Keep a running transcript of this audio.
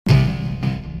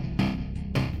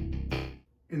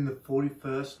In the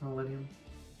 41st millennium,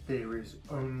 there is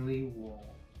only war.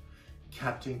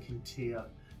 Captain Kintia,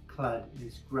 clad in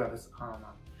his Gravis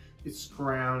armor, is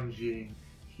scrounging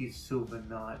his Silver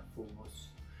Knight force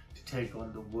to take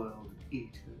on the World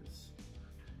Eaters.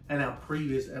 In our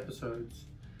previous episodes,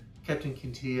 Captain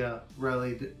Kintia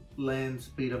rallied Land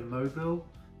Speeder Mobile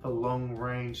for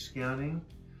long-range scouting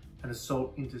and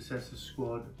Assault Intercessor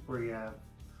Squad Rehab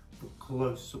for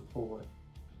close support.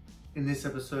 In this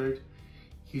episode,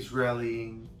 he's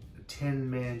rallying a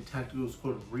 10-man tactical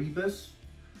squad Rebus,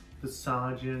 the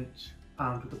Sergeant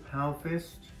armed with a Power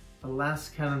Fist, a Las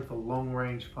Cannon for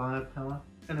long-range firepower,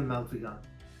 and a melter gun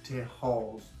to tear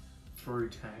holes through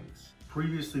tanks.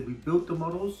 Previously we built the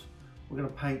models. We're going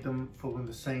to paint them following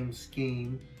the same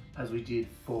scheme as we did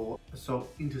for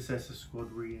Assault Intercessor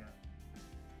Squad Rehab.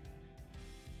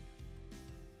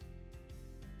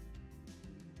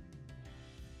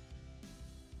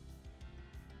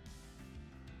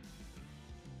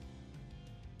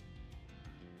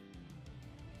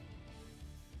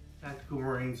 Tactical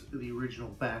Marines are the original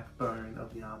backbone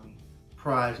of the army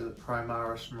prior to the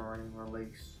Primaris Marine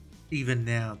release. Even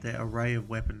now, their array of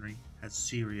weaponry has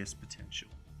serious potential.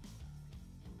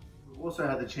 We've also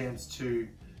had the chance to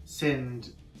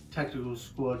send Tactical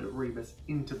Squad Rebus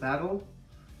into battle.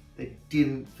 They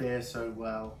didn't fare so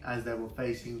well as they were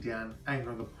facing down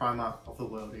Angron, the Primarch of the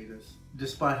World Eaters.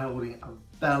 Despite holding a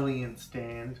valiant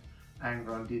stand,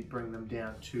 Angron did bring them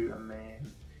down to a man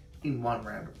in one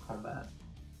round of combat.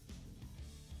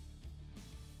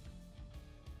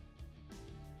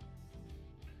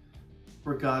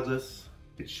 Regardless,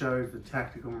 it shows the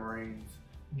Tactical Marines'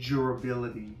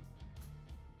 durability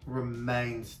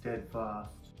remains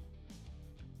steadfast.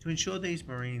 To ensure these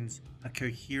Marines are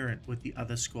coherent with the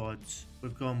other squads,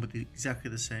 we've gone with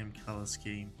exactly the same colour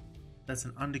scheme. That's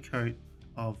an undercoat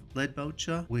of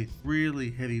Leadbelcher with really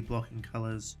heavy blocking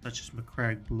colours such as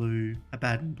Macragge Blue,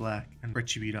 Abaddon Black and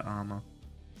Retributor armour.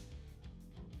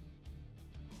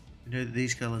 We know that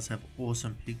these colours have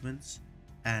awesome pigments,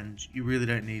 and you really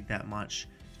don't need that much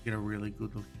to get a really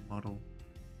good looking model.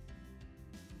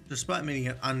 Despite meeting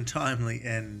an untimely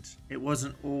end, it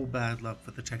wasn't all bad luck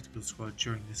for the tactical squad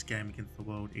during this game against the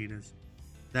World Eaters.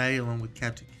 They, along with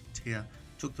Captain Kintia,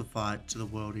 took the fight to the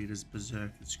World Eaters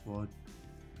Berserker squad.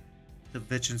 The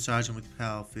veteran sergeant with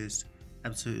Power Fist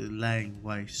absolutely laying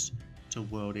waste to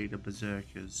World Eater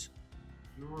Berserkers.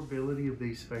 The durability of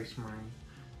these Space Marines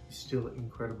is still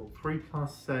incredible. 3+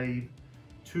 save,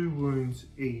 2 wounds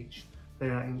each. They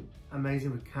are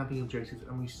amazing with camping objectives,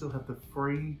 and we still have the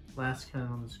free Las Cannon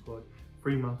on the squad,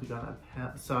 free multi gun,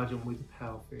 a sergeant with a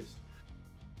Power Fist.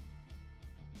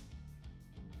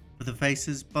 For the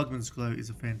faces, Bugman's Glow is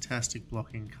a fantastic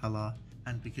blocking colour,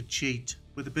 and we could cheat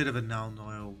with a bit of a Nuln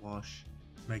Oil wash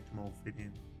to make them all fit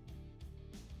in.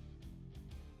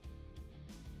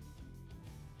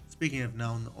 Speaking of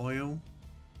Nuln Oil,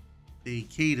 the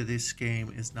key to this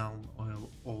scheme is Nuln Oil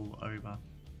all over.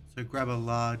 So grab a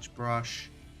large brush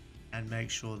and make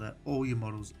sure that all your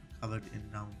models are covered in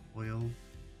Nuln Oil.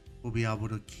 We'll be able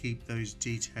to keep those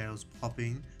details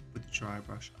popping with the dry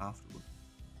brush afterward.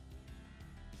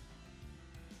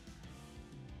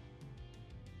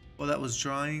 While that was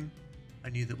drying, I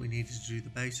knew that we needed to do the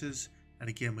bases, and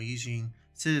again we're using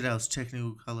Citadel's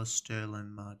technical colour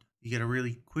Sterling Mud. You get a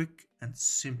really quick and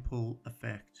simple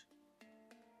effect.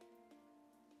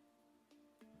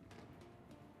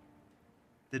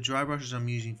 The dry brushes I'm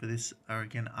using for this are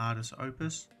again Artis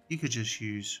Opus. You could just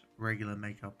use regular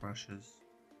makeup brushes.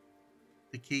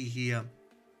 The key here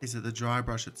is that the dry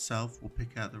brush itself will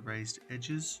pick out the raised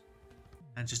edges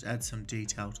and just add some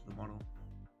detail to the model.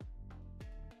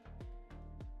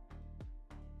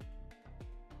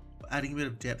 We're adding a bit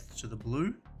of depth to the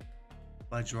blue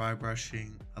by dry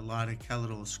brushing a lighter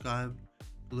Calidor Sky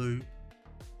Blue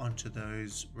onto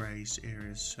those raised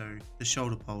areas, so the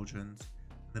shoulder pauldrons,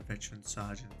 the veteran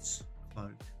sergeant's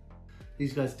cloak.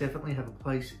 These guys definitely have a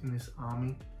place in this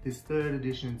army. This 3rd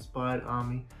edition inspired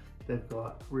army, they've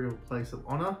got a real place of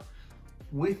honour.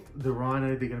 With the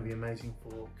Rhino, they're going to be amazing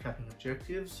for capping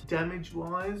objectives. Damage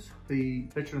wise, the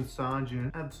veteran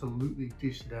sergeant absolutely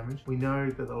dished damage. We know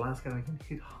that the Las Cannon can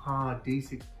hit hard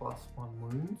D6+1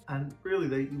 wounds, and really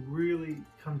they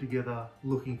come together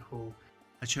looking cool.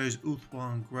 I chose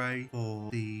Ulthuan Grey for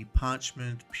the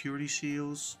parchment purity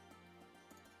seals.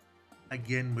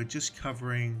 Again, we're just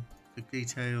covering the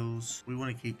details. We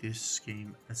want to keep this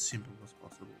scheme as simple as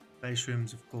possible. Base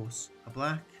rims, of course, are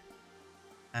black,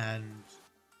 and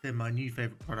then my new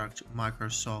favorite product, Micro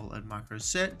Sol and Micro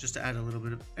Set, just to add a little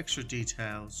bit of extra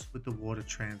details with the water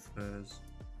transfers.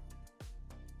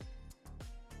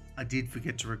 I did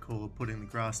forget to record putting the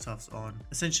grass tufts on.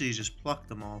 Essentially you just pluck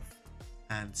them off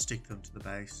and stick them to the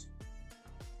base.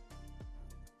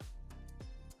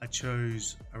 I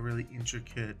chose a really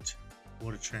intricate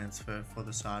water transfer for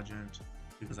the Sergeant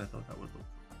because I thought that would look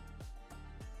cool.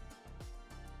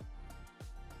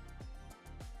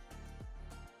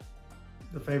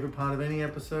 The favorite part of any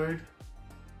episode,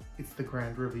 it's the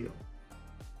grand reveal.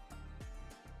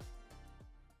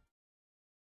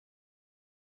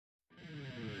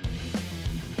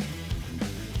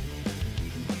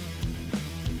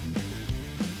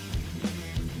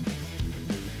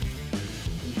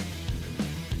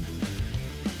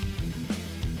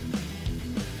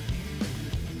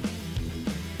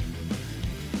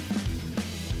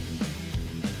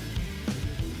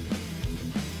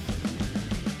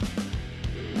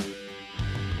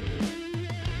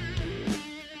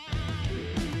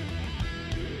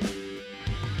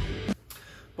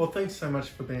 Well, thanks so much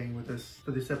for being with us for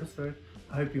this episode.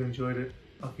 I hope you enjoyed it.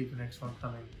 I'll keep the next one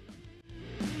coming.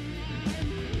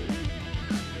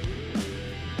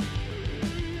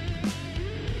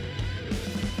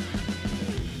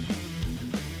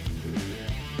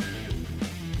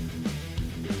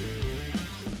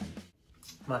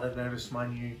 Might have noticed my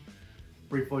new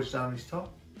Reforged Armies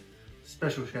top.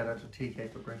 Special shout out to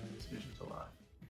TK for bringing this vision to life.